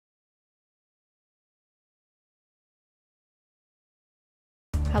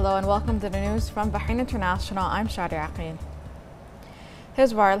Hello and welcome to the news from Bahrain International. I'm Shari Aqeen.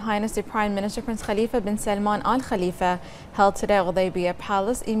 His Royal Highness the Prime Minister Prince Khalifa bin Salman Al Khalifa held today at Ghudaybiyah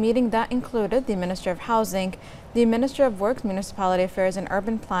Palace a meeting that included the Minister of Housing, the Minister of Works, Municipality Affairs and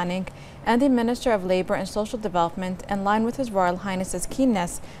Urban Planning, and the Minister of Labour and Social Development, in line with His Royal Highness's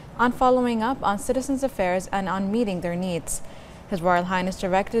keenness on following up on citizens' affairs and on meeting their needs. His Royal Highness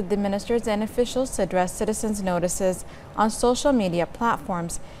directed the ministers and officials to address citizens' notices on social media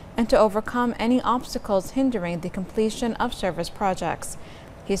platforms and to overcome any obstacles hindering the completion of service projects.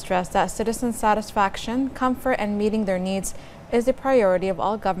 He stressed that citizen satisfaction, comfort, and meeting their needs is a priority of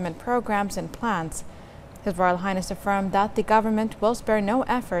all government programs and plans. His Royal Highness affirmed that the government will spare no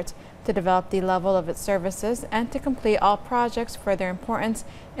effort to develop the level of its services and to complete all projects for their importance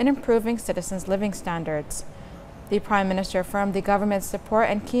in improving citizens' living standards. The Prime Minister affirmed the government's support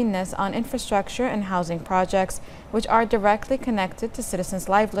and keenness on infrastructure and housing projects, which are directly connected to citizens'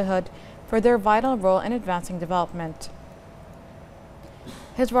 livelihood, for their vital role in advancing development.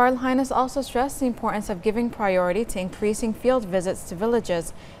 His Royal Highness also stressed the importance of giving priority to increasing field visits to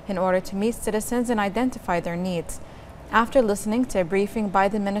villages in order to meet citizens and identify their needs. After listening to a briefing by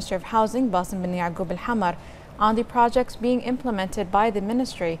the Minister of Housing, Basim bin Yaqub al-Hamar, on the projects being implemented by the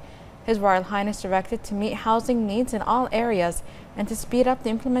ministry, His Royal Highness directed to meet housing needs in all areas and to speed up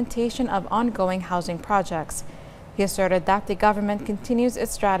the implementation of ongoing housing projects. He asserted that the government continues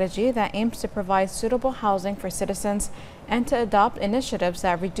its strategy that aims to provide suitable housing for citizens and to adopt initiatives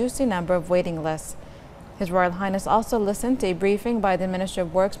that reduce the number of waiting lists. His Royal Highness also listened to a briefing by the Minister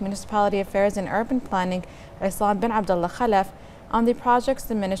of Works, Municipality Affairs and Urban Planning, Islam bin Abdullah Khalaf, on the projects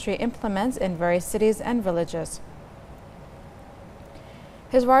the ministry implements in various cities and villages.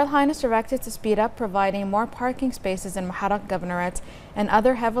 His Royal Highness directed to speed up providing more parking spaces in Muharraq Governorate and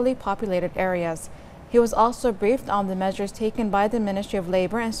other heavily populated areas. He was also briefed on the measures taken by the Ministry of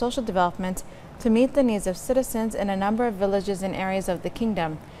Labour and Social Development to meet the needs of citizens in a number of villages and areas of the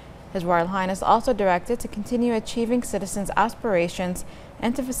kingdom. His Royal Highness also directed to continue achieving citizens' aspirations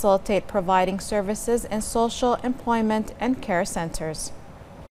and to facilitate providing services in social, employment and care centres.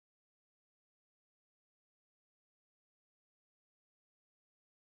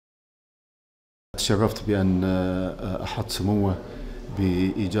 It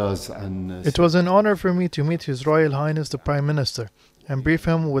was an honor for me to meet His Royal Highness the Prime Minister and brief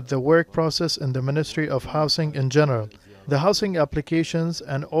him with the work process in the Ministry of Housing in general, the housing applications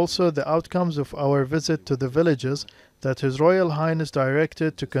and also the outcomes of our visit to the villages that His Royal Highness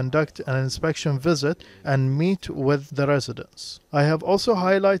directed to conduct an inspection visit and meet with the residents. I have also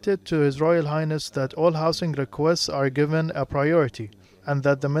highlighted to His Royal Highness that all housing requests are given a priority and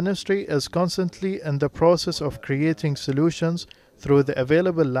that the ministry is constantly in the process of creating solutions through the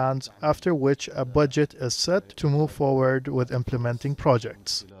available lands, after which a budget is set to move forward with implementing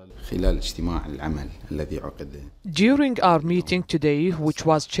projects. During our meeting today, which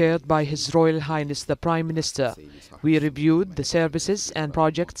was chaired by His Royal Highness the Prime Minister, we reviewed the services and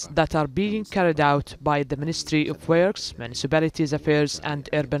projects that are being carried out by the Ministry of Works, Municipalities Affairs and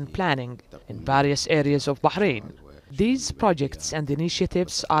Urban Planning in various areas of Bahrain. These projects and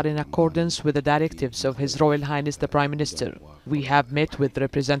initiatives are in accordance with the directives of His Royal Highness the Prime Minister. We have met with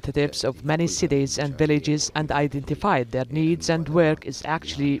representatives of many cities and villages and identified their needs, and work is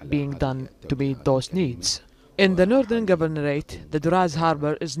actually being done to meet those needs. In the Northern Governorate, the Duraz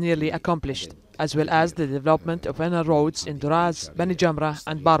Harbour is nearly accomplished, as well as the development of inner roads in Duraz, Bani Jamrah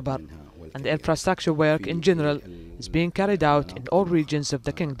and Barbar, and infrastructure work in general is being carried out in all regions of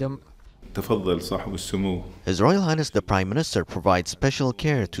the kingdom. His Royal Highness the Prime Minister provides special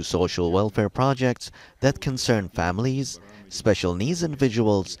care to social welfare projects that concern families, special needs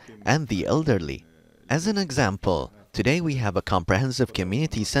individuals, and the elderly. As an example, today we have a comprehensive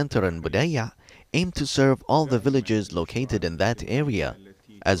community center in Budaya aimed to serve all the villages located in that area,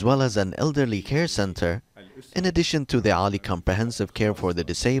 as well as an elderly care center, in addition to the Ali Comprehensive Care for the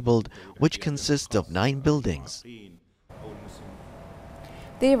Disabled, which consists of 9 buildings.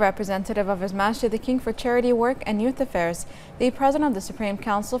 The representative of His Majesty the King for Charity Work and Youth Affairs, the President of the Supreme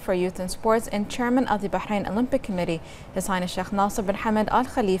Council for Youth and Sports and Chairman of the Bahrain Olympic Committee, His Highness Sheikh Nasser bin Hamad Al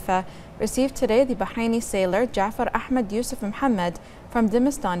Khalifa, received today the Bahraini sailor Jafar Ahmed Yusuf Muhammad from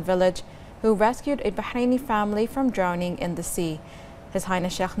Dimistan village, who rescued a Bahraini family from drowning in the sea. His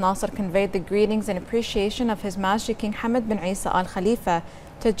Highness Sheikh Nasser conveyed the greetings and appreciation of His Majesty King Hamad bin Isa Al Khalifa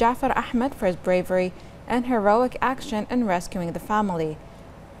to Jafar Ahmed for his bravery and heroic action in rescuing the family.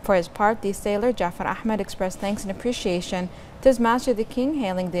 For his part, the sailor Jafar Ahmed expressed thanks and appreciation to His Majesty the King,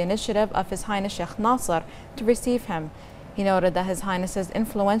 hailing the initiative of His Highness Sheikh Nasser to receive him. He noted that His Highness's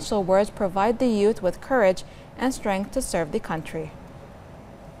influential words provide the youth with courage and strength to serve the country.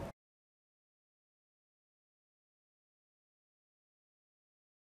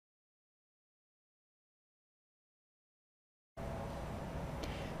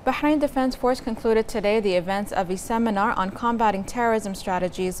 Bahrain Defense Force concluded today the events of a seminar on combating terrorism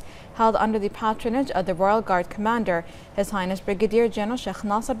strategies held under the patronage of the Royal Guard Commander, His Highness Brigadier General Sheikh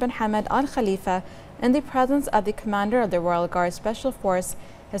Nasser bin Hamad Al Khalifa, in the presence of the Commander of the Royal Guard Special Force,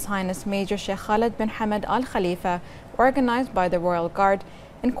 His Highness Major Sheikh Khalid bin Hamad Al Khalifa, organized by the Royal Guard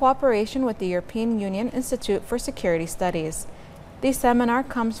in cooperation with the European Union Institute for Security Studies. The seminar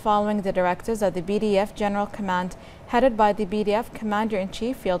comes following the directives of the BDF General Command, headed by the BDF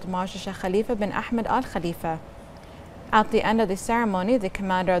Commander-in-Chief Field Marshal Sheikh Khalifa bin Ahmed Al Khalifa. At the end of the ceremony, the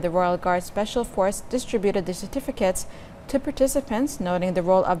Commander of the Royal Guard Special Force distributed the certificates to participants, noting the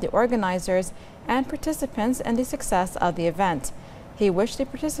role of the organizers and participants in the success of the event. He wished the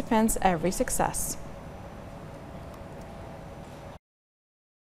participants every success.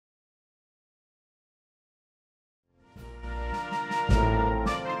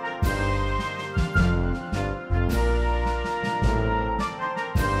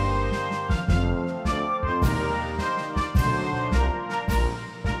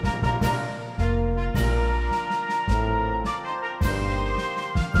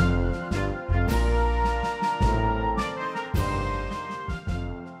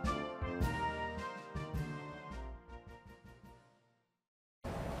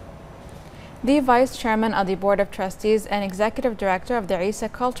 The Vice Chairman of the Board of Trustees and Executive Director of the Isa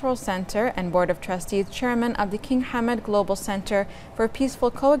Cultural Center and Board of Trustees Chairman of the King Hamad Global Center for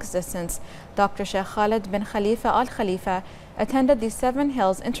Peaceful Coexistence, Dr. Sheikh Khalid bin Khalifa Al Khalifa, attended the Seven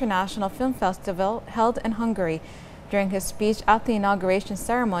Hills International Film Festival held in Hungary. During his speech at the inauguration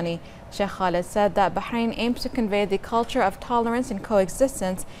ceremony, Sheikh Khalid said that Bahrain aims to convey the culture of tolerance and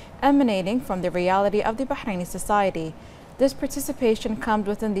coexistence emanating from the reality of the Bahraini society. This participation comes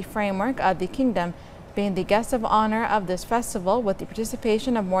within the framework of the Kingdom being the guest of honor of this festival, with the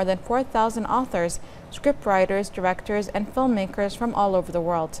participation of more than 4,000 authors, scriptwriters, directors, and filmmakers from all over the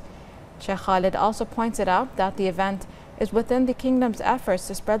world. Sheikh Khalid also pointed out that the event is within the Kingdom's efforts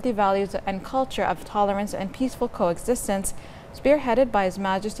to spread the values and culture of tolerance and peaceful coexistence, spearheaded by His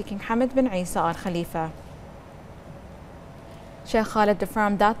Majesty King Hamad bin Isa Al Khalifa. Sheikh Khalid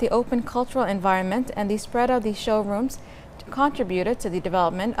affirmed that the open cultural environment and the spread of the showrooms contributed to the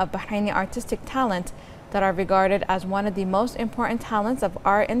development of Bahraini artistic talent that are regarded as one of the most important talents of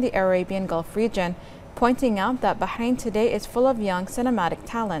art in the Arabian Gulf region, pointing out that Bahrain today is full of young cinematic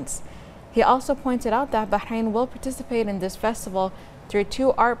talents. He also pointed out that Bahrain will participate in this festival through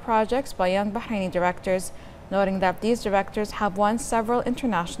 2 art projects by young Bahraini directors, noting that these directors have won several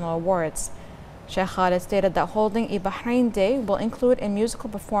international awards. Sheikh Khalid stated that holding a Bahrain Day will include a musical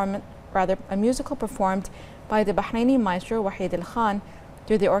performed by the Bahraini maestro Wahid Al Khan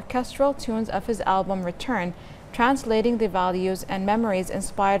through the orchestral tunes of his album Return, translating the values and memories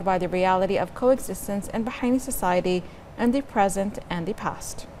inspired by the reality of coexistence in Bahraini society in the present and the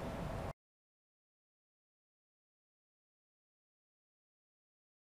past.